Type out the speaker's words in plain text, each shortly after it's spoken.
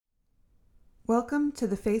Welcome to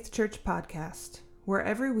the Faith Church Podcast, where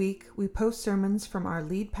every week we post sermons from our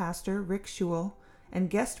lead pastor, Rick Schewel, and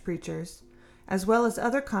guest preachers, as well as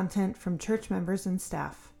other content from church members and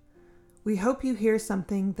staff. We hope you hear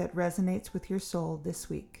something that resonates with your soul this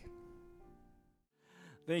week.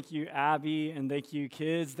 Thank you, Abby, and thank you,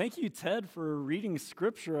 kids. Thank you, Ted, for reading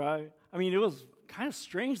scripture. I mean, it was kind of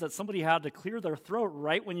strange that somebody had to clear their throat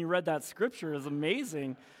right when you read that scripture. It was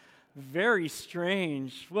amazing. Very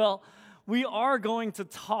strange. Well, we are going to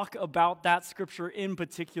talk about that scripture in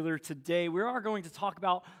particular today. We are going to talk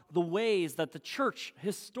about the ways that the church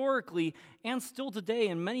historically and still today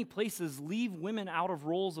in many places leave women out of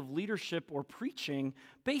roles of leadership or preaching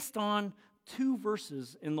based on two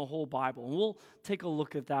verses in the whole Bible. And we'll take a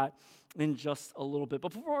look at that in just a little bit.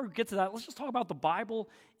 But before we get to that, let's just talk about the Bible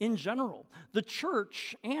in general. The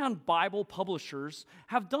church and Bible publishers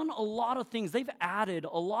have done a lot of things. They've added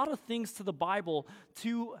a lot of things to the Bible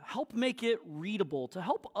to help make it readable, to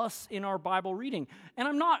help us in our Bible reading. And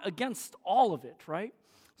I'm not against all of it, right?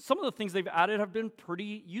 Some of the things they've added have been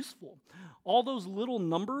pretty useful. All those little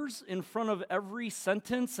numbers in front of every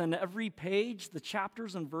sentence and every page, the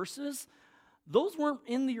chapters and verses, those weren't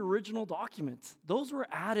in the original document. Those were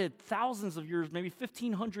added thousands of years, maybe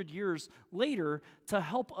 1,500 years later to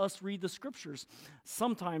help us read the scriptures.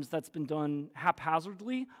 Sometimes that's been done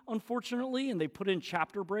haphazardly, unfortunately, and they put in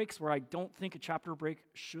chapter breaks where I don't think a chapter break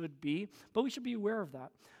should be, but we should be aware of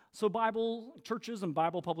that. So Bible churches and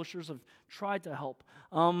Bible publishers have tried to help.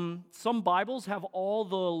 Some Bibles have all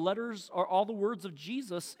the letters or all the words of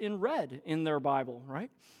Jesus in red in their Bible,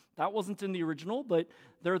 right? That wasn't in the original, but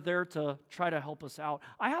they're there to try to help us out.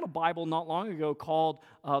 I had a Bible not long ago called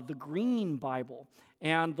the Green Bible,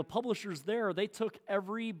 and the publishers there, they took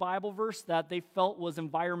every Bible verse that they felt was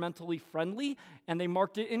environmentally friendly, and they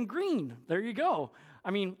marked it in green. There you go.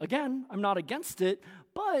 I mean, again, I'm not against it,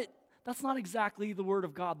 but that's not exactly the Word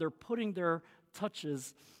of God. They're putting their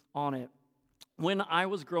touches on it. When I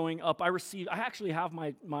was growing up, I actually have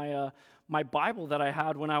my Bible that I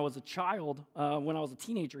had when I was a child, when I was a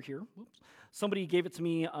teenager here. Whoops. Somebody gave it to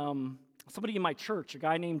me, somebody in my church, a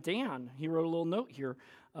guy named Dan. He wrote a little note here,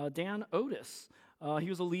 Dan Otis. He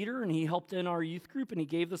was a leader, and he helped in our youth group, and he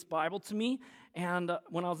gave this Bible to me. And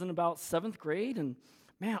when I was in about 7th grade, and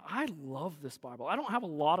man, I love this Bible. I don't have a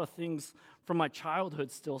lot of things from my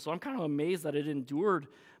childhood still, so I'm kind of amazed that it endured.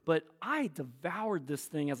 But I devoured this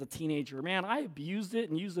thing as a teenager. Man, I abused it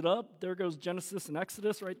and used it up. There goes Genesis and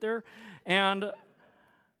Exodus right there. And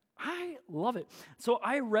I love it. So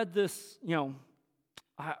I read this,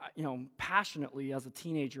 passionately as a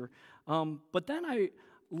teenager. But then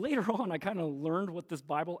later on, I kind of learned what this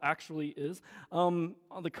Bible actually is. On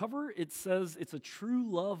the cover, it says it's a True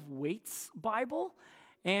Love Waits Bible.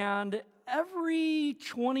 And every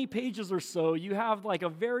 20 pages or so, you have like a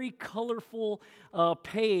very colorful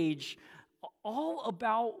page all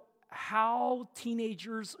about how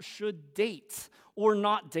teenagers should date or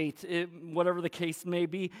not date, whatever the case may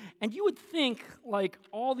be. And you would think, like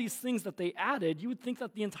all these things that they added, you would think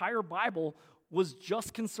that the entire Bible was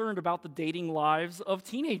just concerned about the dating lives of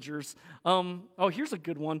teenagers. Here's a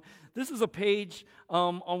good one. This is a page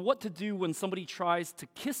on what to do when somebody tries to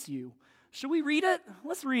kiss you. Should we read it?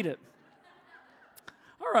 Let's read it.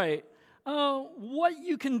 All right. What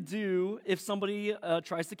you can do if somebody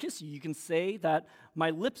tries to kiss you. You can say that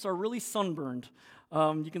my lips are really sunburned.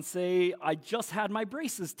 You can say, I just had my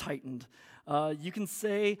braces tightened. You can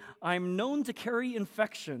say, I'm known to carry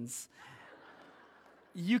infections.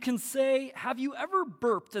 You can say, have you ever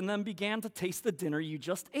burped and then began to taste the dinner you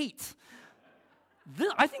just ate?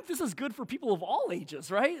 I think this is good for people of all ages,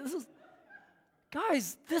 right?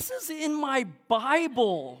 Guys, this is in my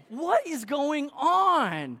Bible. What is going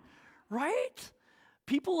on, right?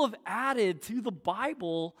 People have added to the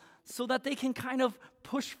Bible so that they can kind of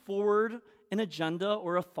push forward an agenda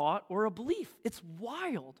or a thought or a belief. It's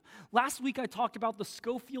wild. Last week I talked about the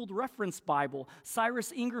Scofield Reference Bible.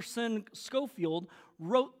 Cyrus Ingerson Scofield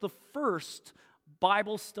wrote the first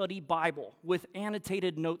Bible study Bible with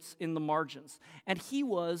annotated notes in the margins. And he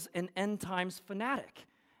was an end times fanatic.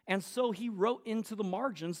 And so he wrote into the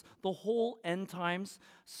margins the whole end times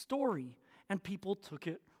story, and people took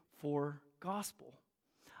it for gospel.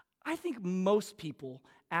 I think most people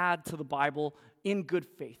add to the Bible in good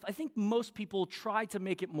faith. I think most people try to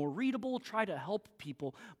make it more readable, try to help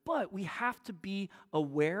people, but we have to be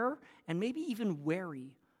aware and maybe even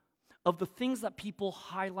wary of the things that people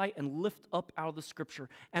highlight and lift up out of the scripture.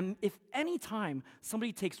 And if any time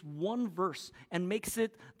somebody takes one verse and makes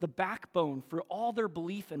it the backbone for all their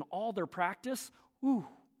belief and all their practice,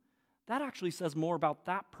 that actually says more about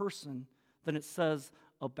that person than it says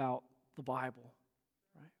about the Bible,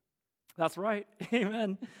 right? That's right.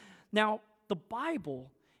 Amen. Now, the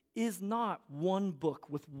Bible is not one book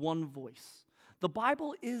with one voice. The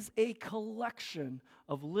Bible is a collection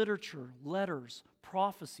of literature, letters,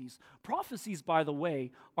 prophecies. Prophecies, by the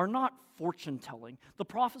way, are not fortune telling. The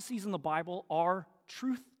prophecies in the Bible are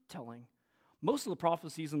truth telling. Most of the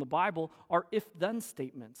prophecies in the Bible are if then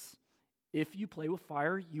statements. If you play with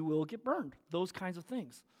fire, you will get burned. Those kinds of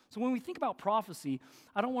things. So when we think about prophecy,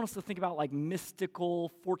 I don't want us to think about like mystical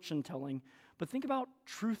fortune telling, but think about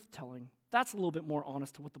truth telling. That's a little bit more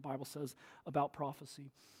honest to what the Bible says about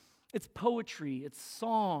prophecy. It's poetry, it's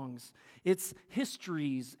songs, it's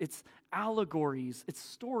histories, it's allegories, it's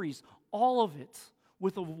stories, all of it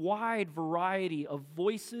with a wide variety of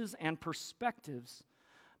voices and perspectives,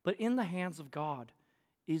 but in the hands of God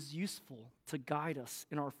is useful to guide us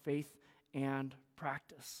in our faith and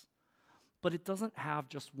practice. But it doesn't have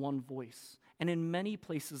just one voice. And in many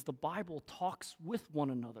places, the Bible talks with one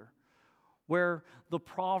another, where the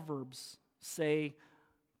Proverbs say,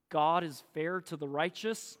 God is fair to the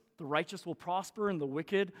righteous will prosper, and the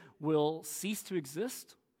wicked will cease to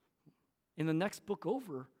exist. In the next book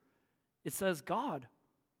over, it says, God,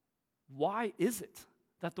 why is it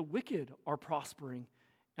that the wicked are prospering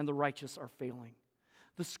and the righteous are failing?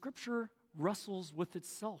 The scripture wrestles with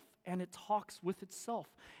itself, and it talks with itself.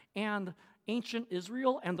 And ancient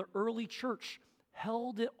Israel and the early church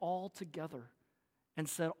held it all together and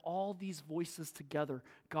said all these voices together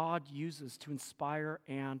God uses to inspire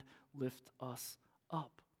and lift us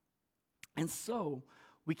up. And so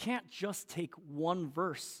we can't just take one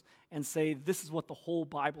verse and say this is what the whole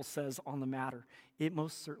Bible says on the matter. It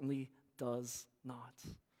most certainly does not.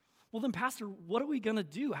 Well then, Pastor, what are we going to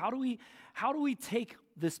do? How do we take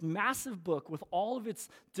this massive book with all of its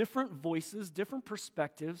different voices, different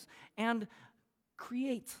perspectives, and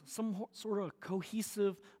create some sort of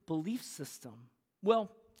cohesive belief system?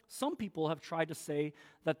 Well, some people have tried to say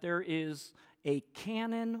that there is a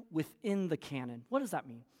canon within the canon. What does that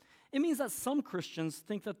mean? It means that some Christians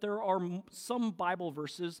think that there are some Bible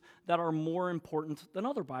verses that are more important than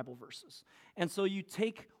other Bible verses. And so you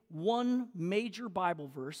take one major Bible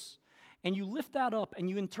verse and you lift that up and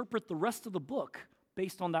you interpret the rest of the book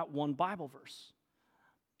based on that one Bible verse.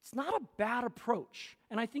 It's not a bad approach,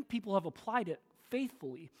 and I think people have applied it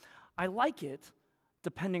faithfully. I like it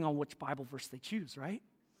depending on which Bible verse they choose, right?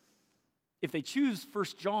 If they choose 1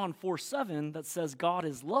 John 4:7 that says God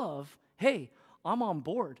is love, hey, I'm on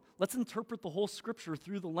board. Let's interpret the whole scripture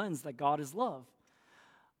through the lens that God is love.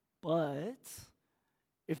 But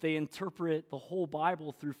if they interpret the whole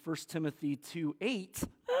Bible through 1 Timothy 2:8,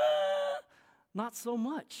 not so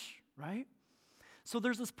much, right? So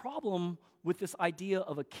there's this problem with this idea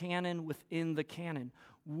of a canon within the canon.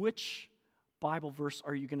 Which Bible verse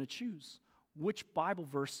are you going to choose? Which Bible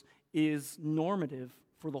verse is normative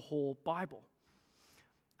for the whole Bible?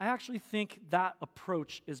 I actually think that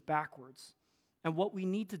approach is backwards. And what we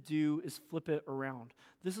need to do is flip it around.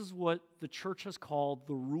 This is what the church has called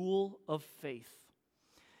the rule of faith.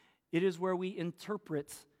 It is where we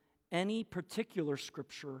interpret any particular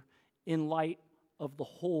scripture in light of the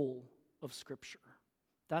whole of scripture.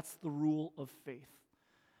 That's the rule of faith.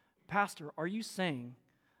 Pastor, are you saying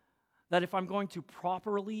that if I'm going to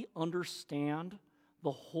properly understand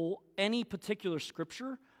any particular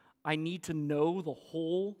scripture, I need to know the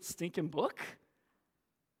whole stinking book?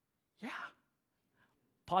 Yeah.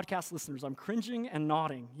 Podcast listeners, I'm cringing and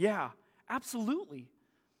nodding. Yeah, absolutely.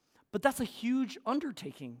 But that's a huge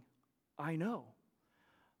undertaking. I know.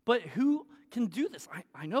 But who can do this?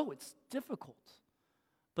 I know it's difficult.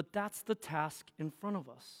 But that's the task in front of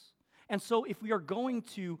us. And so if we are going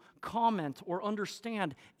to comment or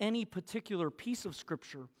understand any particular piece of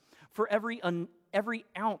scripture, for every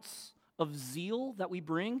ounce of zeal that we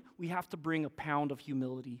bring, we have to bring a pound of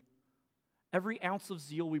humility. Every ounce of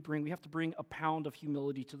zeal we bring, we have to bring a pound of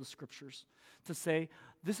humility to the scriptures to say,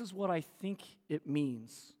 this is what I think it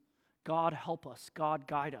means. God help us. God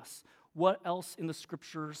guide us. What else in the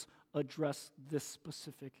scriptures address this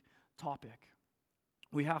specific topic?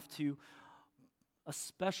 We have to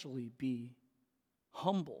especially be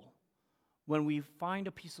humble when we find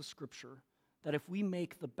a piece of scripture that if we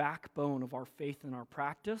make the backbone of our faith and our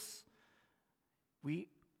practice, we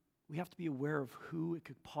have to be aware of who it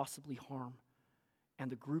could possibly harm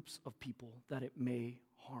and the groups of people that it may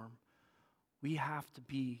harm. We have to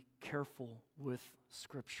be careful with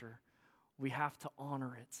scripture. We have to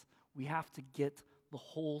honor it. We have to get the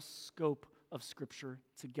whole scope of scripture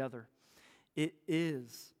together. It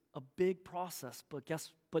is a big process,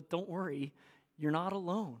 but don't worry, you're not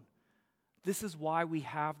alone. This is why we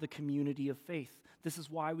have the community of faith. This is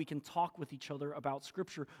why we can talk with each other about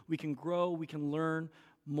scripture. We can grow, we can learn,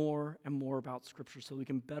 more and more about Scripture so we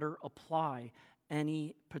can better apply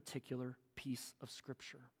any particular piece of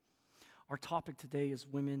Scripture. Our topic today is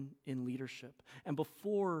women in leadership. And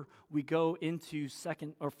before we go into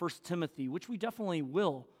 1 Timothy, which we definitely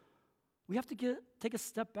will, we have to take a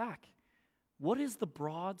step back. What is the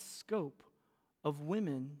broad scope of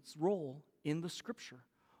women's role in the Scripture?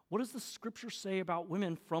 What does the Scripture say about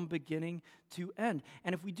women from beginning to end?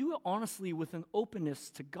 And if we do it honestly with an openness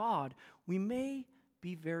to God, we may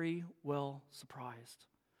be very well surprised.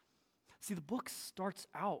 See, the book starts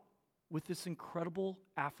out with this incredible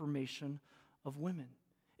affirmation of women.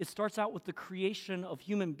 It starts out with the creation of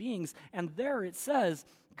human beings, and there it says,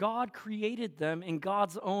 God created them in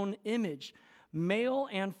God's own image. Male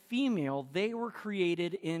and female, they were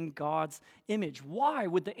created in God's image. Why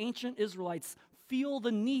would the ancient Israelites feel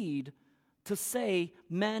the need to say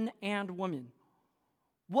men and women?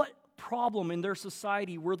 What problem in their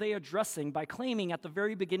society were they addressing by claiming at the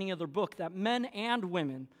very beginning of their book that men and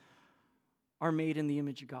women are made in the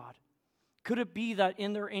image of God? Could it be that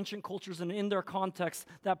in their ancient cultures and in their context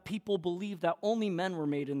that people believed that only men were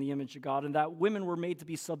made in the image of God and that women were made to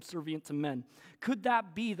be subservient to men? Could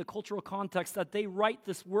that be the cultural context that they write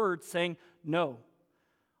this word saying, no,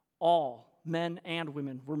 all men and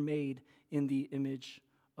women were made in the image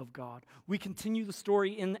of God? We continue the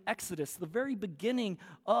story in Exodus, the very beginning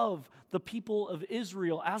of the people of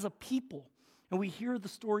Israel as a people. And we hear the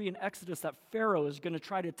story in Exodus that Pharaoh is going to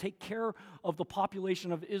try to take care of the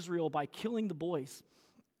population of Israel by killing the boys.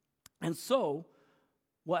 And so,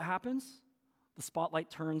 what happens? The spotlight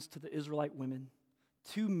turns to the Israelite women,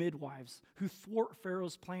 2 midwives who thwart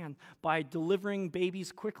Pharaoh's plan by delivering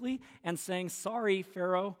babies quickly and saying, sorry,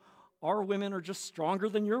 Pharaoh, our women are just stronger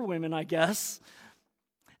than your women, I guess.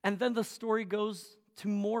 And then the story goes to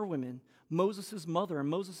more women. Moses' mother and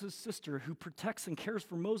Moses' sister who protects and cares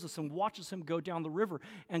for Moses and watches him go down the river,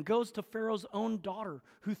 and goes to Pharaoh's own daughter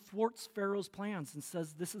who thwarts Pharaoh's plans and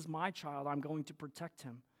says, this is my child, I'm going to protect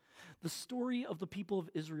him. The story of the people of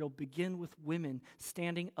Israel begin with women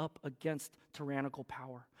standing up against tyrannical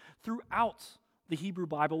power. Throughout the Hebrew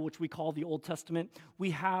Bible, which we call the Old Testament,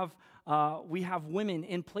 we have women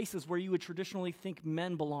in places where you would traditionally think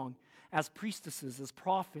men belong, as priestesses, as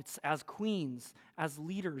prophets, as queens, as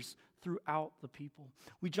leaders throughout the people.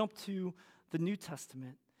 We jump to the New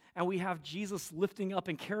Testament, and we have Jesus lifting up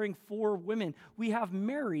and caring for women. We have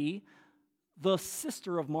Mary, the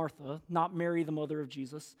sister of Martha, not Mary, the mother of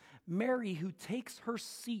Jesus, Mary who takes her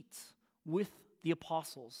seat with the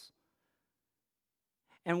apostles.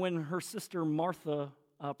 And when her sister Martha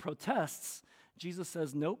protests, Jesus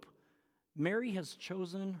says, nope, Mary has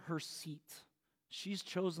chosen her seat. She's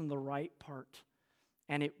chosen the right part,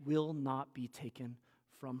 and it will not be taken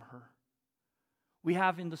from her. We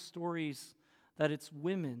have in the stories that it's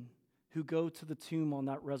women who go to the tomb on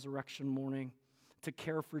that resurrection morning to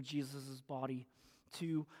care for Jesus' body,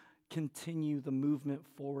 to continue the movement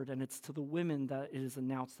forward, and it's to the women that it is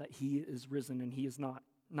announced that he is risen and he is not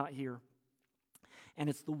here. And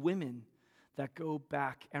it's the women that go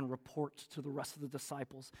back and report to the rest of the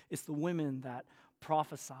disciples. It's the women that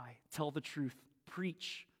prophesy, tell the truth,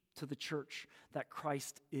 preach to the church that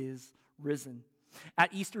Christ is risen.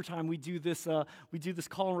 At Easter time, we do this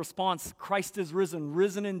call and response, Christ is risen,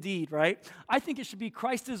 risen indeed, right? I think it should be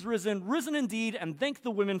Christ is risen, risen indeed, and thank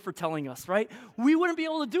the women for telling us, right? We wouldn't be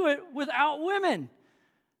able to do it without women.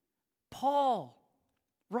 Paul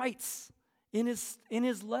writes in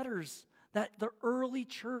his letters that the early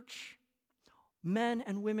church, men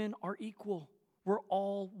and women are equal. We're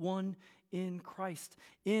all one in Christ.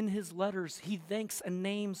 In his letters, he thanks and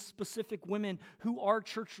names specific women who are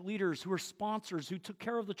church leaders, who are sponsors, who took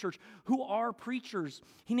care of the church, who are preachers.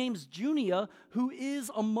 He names Junia, who is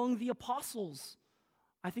among the apostles.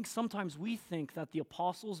 I think sometimes we think that the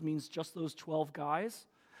apostles means just those 12 guys.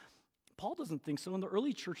 Paul doesn't think so, and the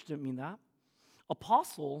early church didn't mean that.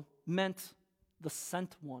 Apostle meant the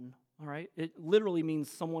sent one. All right, it literally means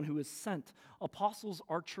someone who is sent. Apostles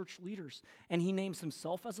are church leaders, and he names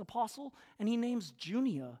himself as apostle, and he names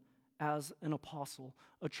Junia as an apostle,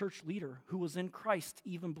 a church leader who was in Christ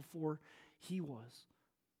even before he was.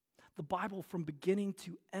 The Bible from beginning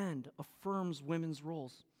to end affirms women's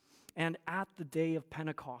roles. And at the day of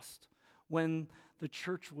Pentecost, when the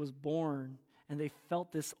church was born and they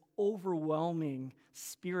felt this overwhelming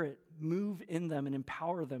spirit move in them and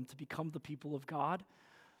empower them to become the people of God,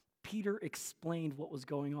 Peter explained what was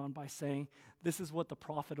going on by saying, this is what the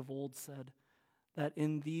prophet of old said, that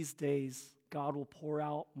in these days God will pour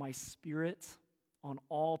out my spirit on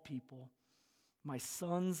all people. My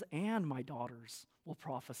sons and my daughters will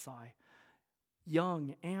prophesy.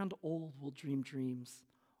 Young and old will dream dreams.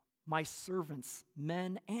 my servants,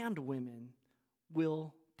 men and women,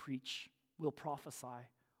 will preach, will prophesy,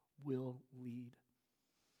 will lead.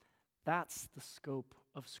 That's the scope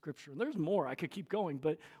of Scripture. There's more. I could keep going,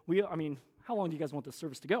 but how long do you guys want this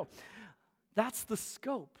service to go? That's the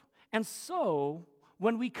scope. And so,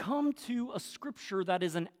 when we come to a Scripture that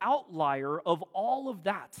is an outlier of all of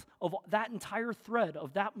that entire thread,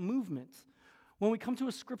 of that movement, when we come to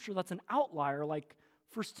a Scripture that's an outlier, like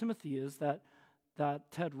 1 Timothy is, that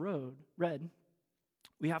Ted read,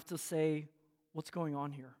 we have to say, what's going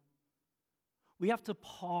on here? We have to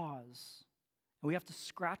pause, and we have to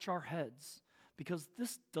scratch our heads, because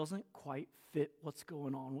this doesn't quite fit what's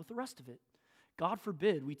going on with the rest of it. God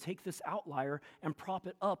forbid we take this outlier and prop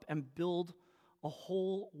it up and build a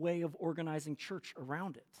whole way of organizing church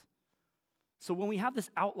around it. So when we have this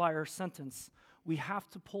outlier sentence, we have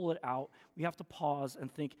to pull it out. We have to pause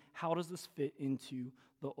and think, how does this fit into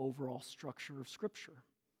the overall structure of Scripture?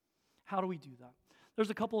 How do we do that? There's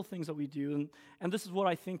a couple of things that we do, and this is what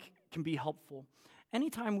I think can be helpful.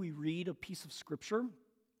 Anytime we read a piece of Scripture,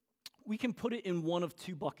 we can put it in one of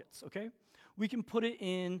two buckets, okay? We can put it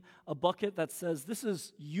in a bucket that says this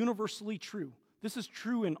is universally true. This is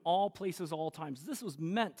true in all places, all times. This was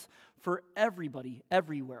meant for everybody,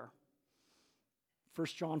 everywhere. 1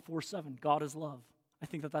 John 4:7, God is love. I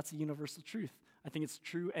think that's a universal truth. I think it's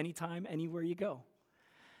true anytime, anywhere you go.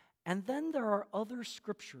 And then there are other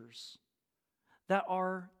scriptures that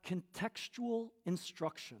are contextual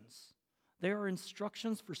instructions. They are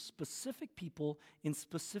instructions for specific people in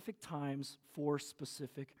specific times for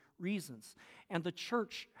specific reasons. And the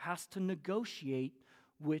church has to negotiate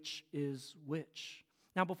which is which.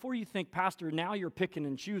 Now, before you think, Pastor, now you're picking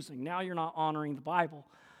and choosing, now you're not honoring the Bible,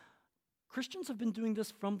 Christians have been doing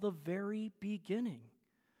this from the very beginning.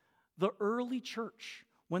 The early church,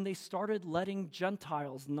 when they started letting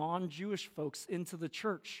Gentiles, non-Jewish folks into the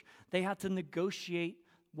church, they had to negotiate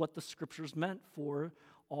what the scriptures meant for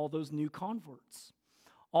all those new converts.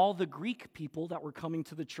 All the Greek people that were coming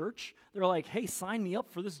to the church, they're like, hey, sign me up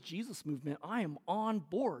for this Jesus movement. I am on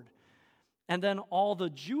board. And then all the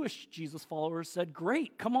Jewish Jesus followers said,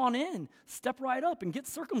 great, come on in, step right up and get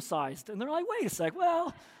circumcised. And they're like, wait a sec,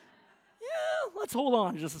 well, yeah, let's hold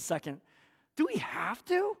on just a second. Do we have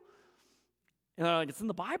to? And they're like, it's in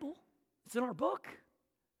the Bible. It's in our book. And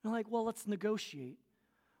they're like, well, let's negotiate.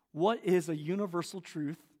 What is a universal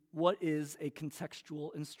truth? What is a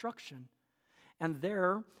contextual instruction? And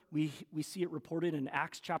there, we see it reported in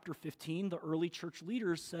Acts chapter 15. The early church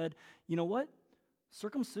leaders said, you know what?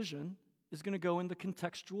 Circumcision is going to go in the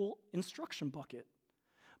contextual instruction bucket.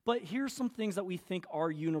 But here's some things that we think are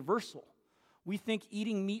universal. We think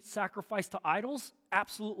eating meat sacrificed to idols?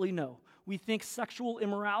 Absolutely no. We think sexual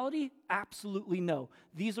immorality? Absolutely no.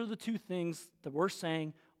 These are the two things that we're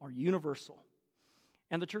saying are universal.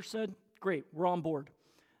 And the church said, great, we're on board.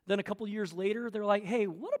 Then a couple years later, they're like, hey,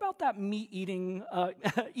 what about that eating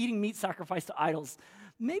meat sacrificed to idols?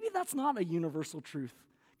 Maybe that's not a universal truth.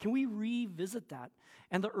 Can we revisit that?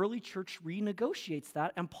 And the early church renegotiates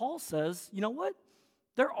that, and Paul says, you know what?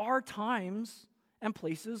 There are times and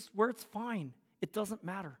places where it's fine. It doesn't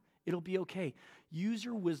matter. It'll be okay. Use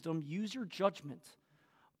your wisdom, use your judgment,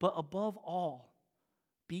 but above all,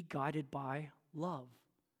 be guided by love.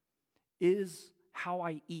 Is how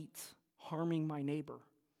I eat harming my neighbor?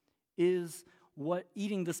 Is what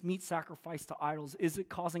eating this meat sacrificed to idols, is it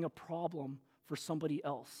causing a problem for somebody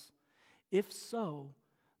else? If so,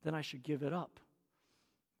 then I should give it up.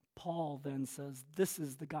 Paul then says this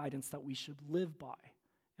is the guidance that we should live by.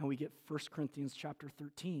 And we get 1 Corinthians chapter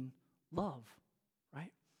 13, love,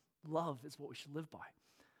 right? Love is what we should live by.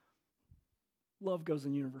 Love goes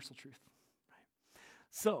in universal truth, right?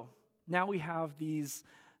 So now we have these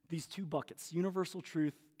two buckets, universal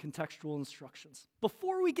truth, contextual instructions.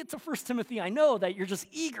 Before we get to 1 Timothy, I know that you're just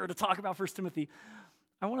eager to talk about 1 Timothy.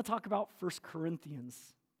 I want to talk about 1 Corinthians.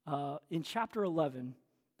 In chapter 11,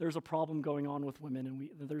 there's a problem going on with women,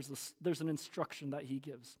 and there's an instruction that he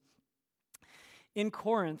gives. In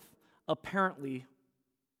Corinth, apparently,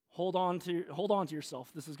 hold on to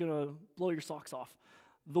yourself. This is going to blow your socks off.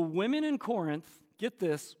 The women in Corinth, get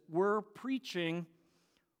this, were preaching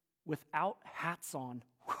without hats on.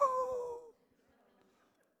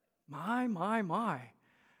 My.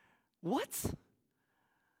 What?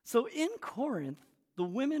 So in Corinth, the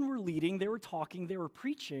women were leading, they were talking, they were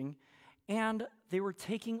preaching, and they were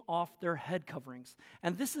taking off their head coverings.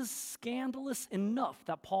 And this is scandalous enough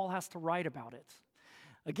that Paul has to write about it.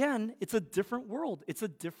 Again, it's a different world. It's a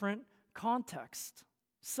different context.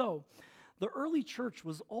 So, the early church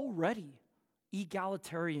was already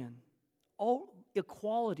egalitarian,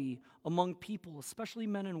 equality among people, especially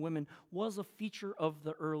men and women, was a feature of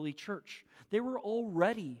the early church. They were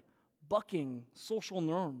already bucking social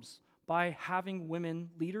norms by having women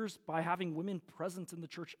leaders, by having women present in the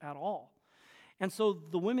church at all. And so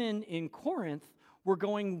the women in Corinth were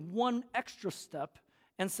going one extra step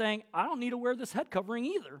and saying, I don't need to wear this head covering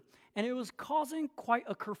either. And it was causing quite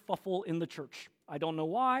a kerfuffle in the church. I don't know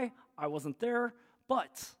why, I wasn't there,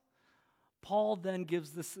 but Paul then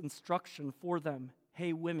gives this instruction for them.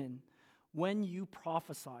 Hey, women, when you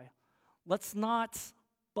prophesy, let's not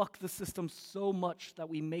buck the system so much that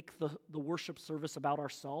we make the worship service about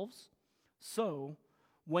ourselves. So,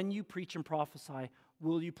 when you preach and prophesy,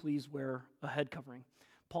 will you please wear a head covering?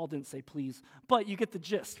 Paul didn't say please, but you get the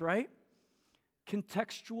gist, right?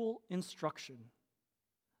 Contextual instruction.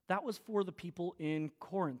 That was for the people in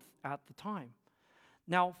Corinth at the time.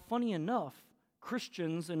 Now, funny enough,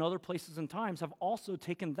 Christians in other places and times have also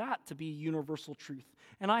taken that to be universal truth.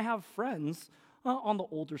 And I have friends on the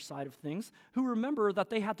older side of things who remember that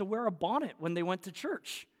they had to wear a bonnet when they went to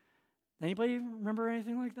church. Anybody remember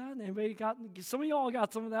anything like that? Some of y'all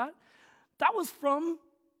got some of that? That was from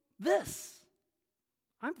this.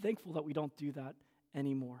 I'm thankful that we don't do that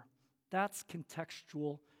anymore. That's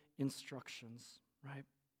contextual instructions, right?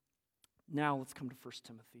 Now let's come to 1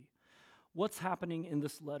 Timothy. What's happening in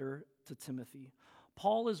this letter to Timothy?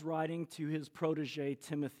 Paul is writing to his protege,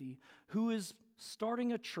 Timothy, who is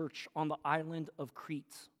starting a church on the island of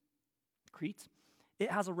Crete. Crete? It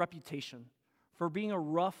has a reputation for being a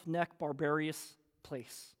roughneck, barbarous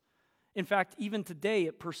place. In fact, even today,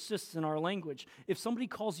 it persists in our language. If somebody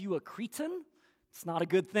calls you a Cretan, it's not a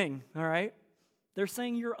good thing, all right? They're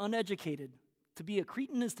saying you're uneducated. To be a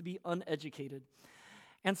Cretan is to be uneducated.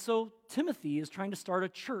 And so Timothy is trying to start a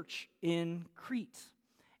church in Crete,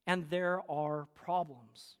 and there are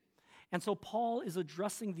problems. And so Paul is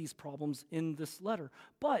addressing these problems in this letter.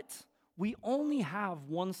 But we only have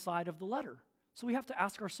one side of the letter. So we have to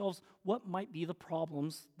ask ourselves, what might be the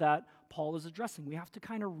problems that Paul is addressing? We have to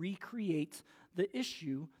kind of recreate the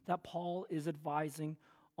issue that Paul is advising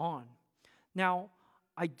on. Now,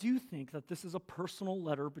 I do think that this is a personal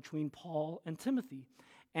letter between Paul and Timothy.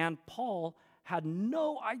 And Paul had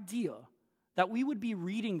no idea that we would be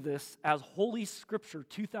reading this as Holy Scripture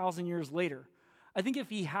 2,000 years later. I think if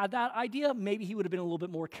he had that idea, maybe he would have been a little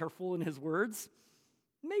bit more careful in his words.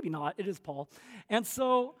 Maybe not. It is Paul. And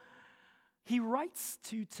so he writes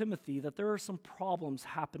to Timothy that there are some problems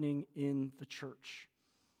happening in the church.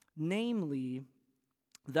 Namely,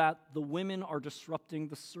 that the women are disrupting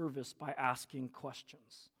the service by asking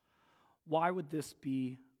questions. Why would this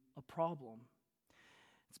be a problem?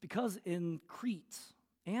 It's because in Crete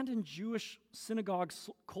and in Jewish synagogue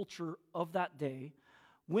culture of that day,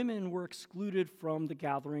 women were excluded from the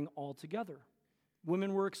gathering altogether.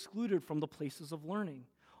 Women were excluded from the places of learning.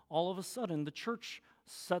 All of a sudden, the church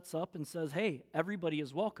sets up and says, hey, everybody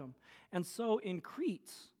is welcome. And so in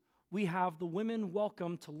Crete, we have the women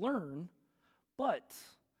welcome to learn, but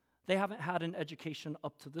they haven't had an education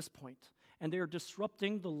up to this point. And they are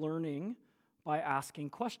disrupting the learning by asking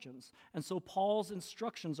questions. And so Paul's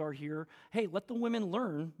instructions are here, hey, let the women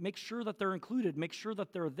learn, make sure that they're included, make sure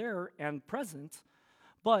that they're there and present,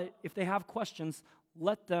 but if they have questions,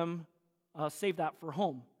 let them save that for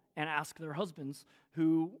home and ask their husbands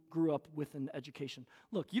who grew up with an education.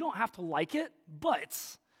 Look, you don't have to like it, but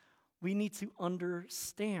we need to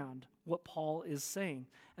understand what Paul is saying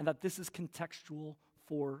and that this is contextual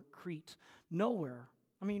for Crete. Nowhere,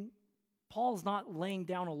 Paul's not laying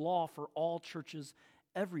down a law for all churches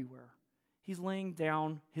everywhere. He's laying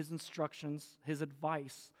down his instructions, his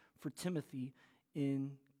advice for Timothy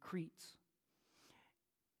in Crete.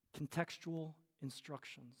 Contextual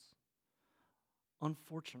instructions.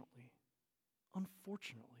 Unfortunately,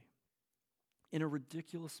 in a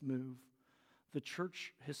ridiculous move, the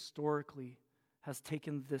church historically has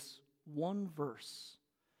taken this one verse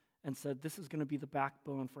and said, this is going to be the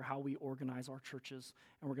backbone for how we organize our churches,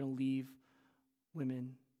 and we're going to leave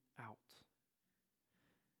women out.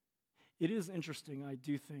 It is interesting, I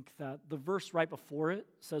do think, that the verse right before it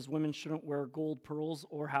says women shouldn't wear gold pearls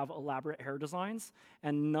or have elaborate hair designs,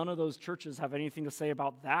 and none of those churches have anything to say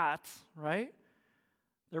about that, right?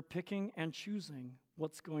 They're picking and choosing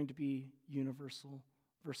what's going to be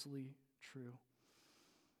universally true.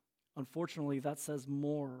 Unfortunately, that says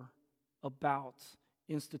more about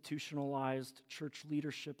institutionalized church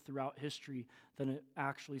leadership throughout history than it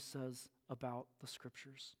actually says about the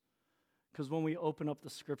Scriptures. Because when we open up the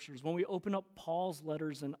Scriptures, when we open up Paul's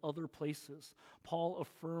letters in other places, Paul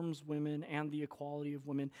affirms women and the equality of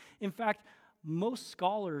women. In fact, most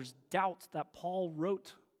scholars doubt that Paul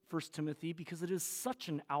wrote 1 Timothy because it is such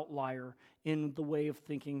an outlier in the way of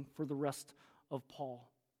thinking for the rest of Paul.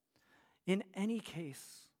 In any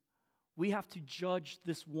case, we have to judge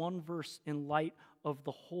this one verse in light of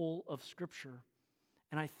the whole of Scripture.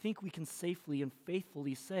 And I think we can safely and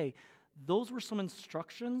faithfully say those were some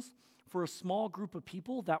instructions for a small group of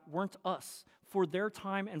people that weren't us, for their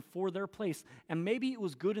time and for their place. And maybe it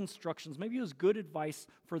was good instructions, maybe it was good advice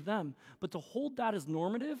for them. But to hold that as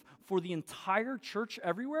normative for the entire church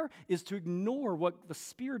everywhere is to ignore what the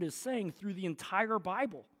Spirit is saying through the entire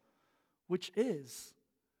Bible, which is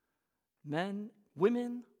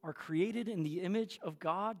women are created in the image of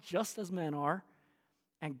God just as men are,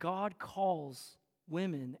 and God calls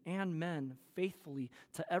women and men faithfully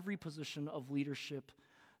to every position of leadership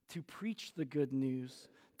to preach the good news,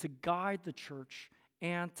 to guide the church,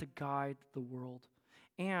 and to guide the world.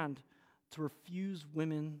 And to refuse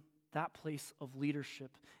women that place of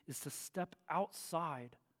leadership is to step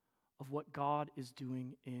outside of what God is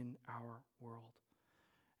doing in our world.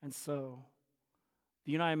 And so,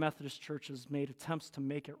 the United Methodist Church has made attempts to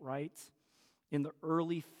make it right. In the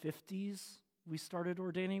early 50s, we started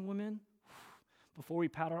ordaining women. Before we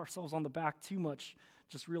pat ourselves on the back too much,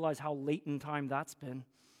 just realize how late in time that's been,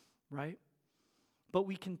 right? But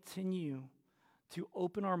we continue to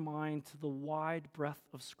open our mind to the wide breadth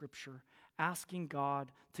of Scripture, asking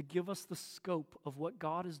God to give us the scope of what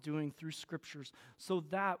God is doing through Scriptures so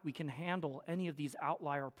that we can handle any of these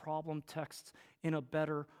outlier problem texts in a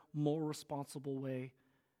better, more responsible way,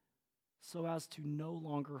 so as to no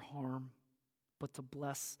longer harm, but to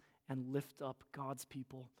bless and lift up God's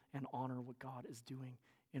people and honor what God is doing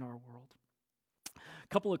in our world. A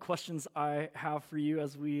couple of questions I have for you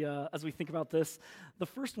as we think about this. The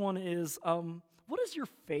first one is, what is your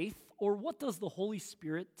faith, or what does the Holy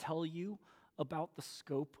Spirit tell you about the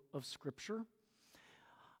scope of Scripture?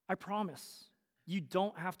 I promise you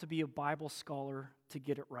don't have to be a Bible scholar to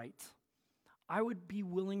get it right. I would be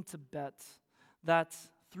willing to bet that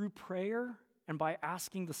through prayer and by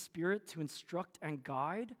asking the Spirit to instruct and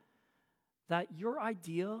guide, that your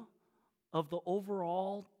idea of the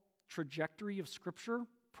overall trajectory of Scripture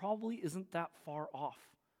probably isn't that far off.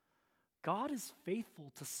 God is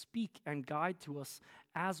faithful to speak and guide to us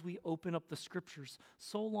as we open up the Scriptures,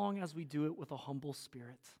 so long as we do it with a humble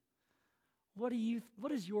spirit. What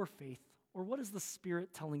is your faith, or what is the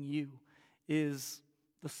Spirit telling you is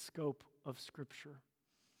the scope of Scripture?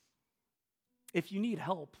 If you need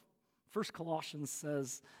help, 1 Colossians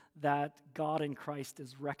says that God in Christ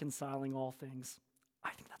is reconciling all things. I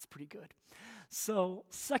think that's pretty good. So,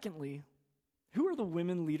 secondly, who are the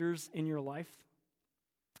women leaders in your life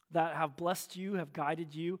that have blessed you, have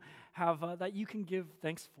guided you, that you can give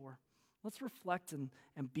thanks for? Let's reflect and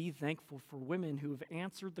be thankful for women who have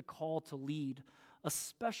answered the call to lead,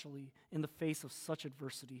 especially in the face of such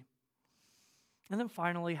adversity. And then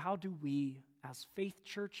finally, how do we, as Faith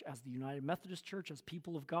Church, as the United Methodist Church, as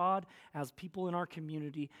people of God, as people in our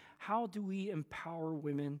community, how do we empower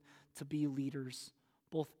women to be leaders,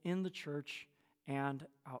 both in the church and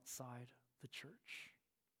outside the church?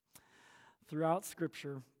 Throughout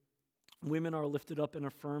Scripture, women are lifted up and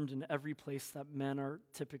affirmed in every place that men are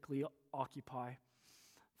typically occupy.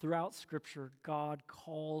 Throughout Scripture, God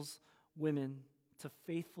calls women to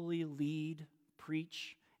faithfully lead,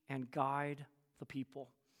 preach, and guide the people.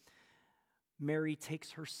 Mary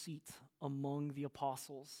takes her seat among the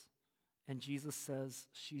apostles, and Jesus says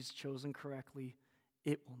she's chosen correctly.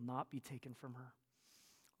 It will not be taken from her.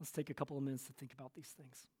 Let's take a couple of minutes to think about these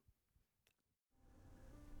things.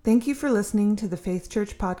 Thank you for listening to the Faith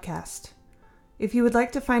Church podcast. If you would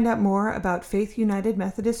like to find out more about Faith United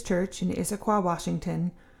Methodist Church in Issaquah,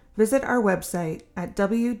 Washington, visit our website at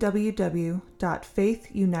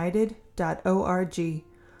www.faithunited.org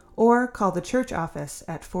or call the church office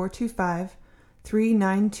at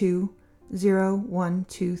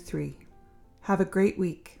 425-392-0123. Have a great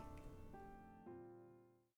week.